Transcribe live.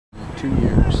2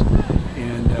 years.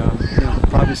 And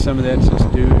probably some of that's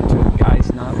just due to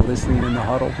guys not listening in the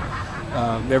huddle.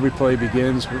 Every play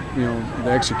begins,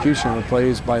 the execution of the play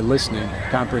is by listening,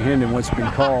 comprehending what's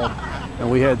been called. And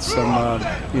we had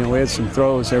some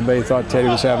throws. Everybody thought Teddy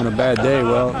was having a bad day.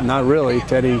 Well, not really.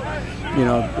 Teddy,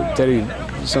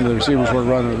 some of the receivers weren't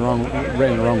running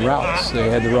the wrong routes. They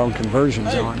had the wrong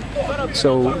conversions on.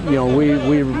 So,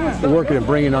 we're working at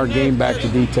bringing our game back to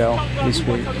detail this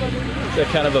week. Is that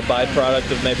kind of a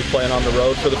byproduct of maybe playing on the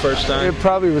road for the first time? It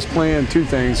probably was playing two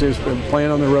things. It was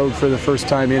playing on the road for the first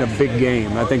time in a big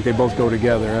game. I think they both go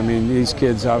together. I mean, these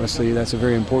kids, obviously, that's a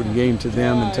very important game to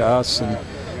them and to us. And,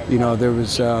 there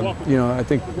was, I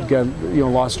think,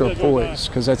 lost our poise,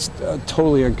 because that's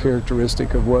totally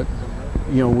uncharacteristic of what,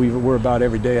 we're about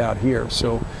every day out here.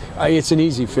 So it's an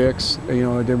easy fix. We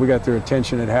got their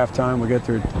attention at halftime. We got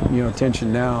their,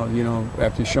 attention now,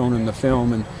 after showing them the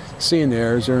film, and seeing the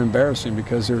errors are embarrassing,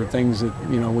 because there are things that,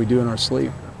 we do in our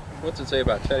sleep. What's it say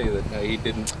about Teddy that he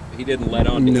didn't let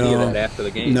on to any of that after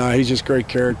the game? No, he's just great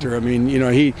character. I mean,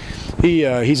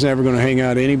 he's never going to hang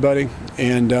out anybody,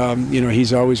 and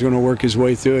he's always going to work his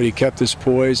way through it. He kept his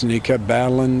poise and he kept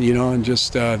battling, and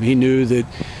just he knew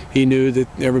that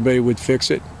everybody would fix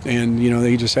it, and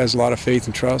he just has a lot of faith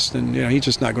and trust, and he's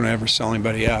just not going to ever sell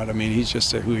anybody out. I mean, he's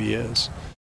just who he is.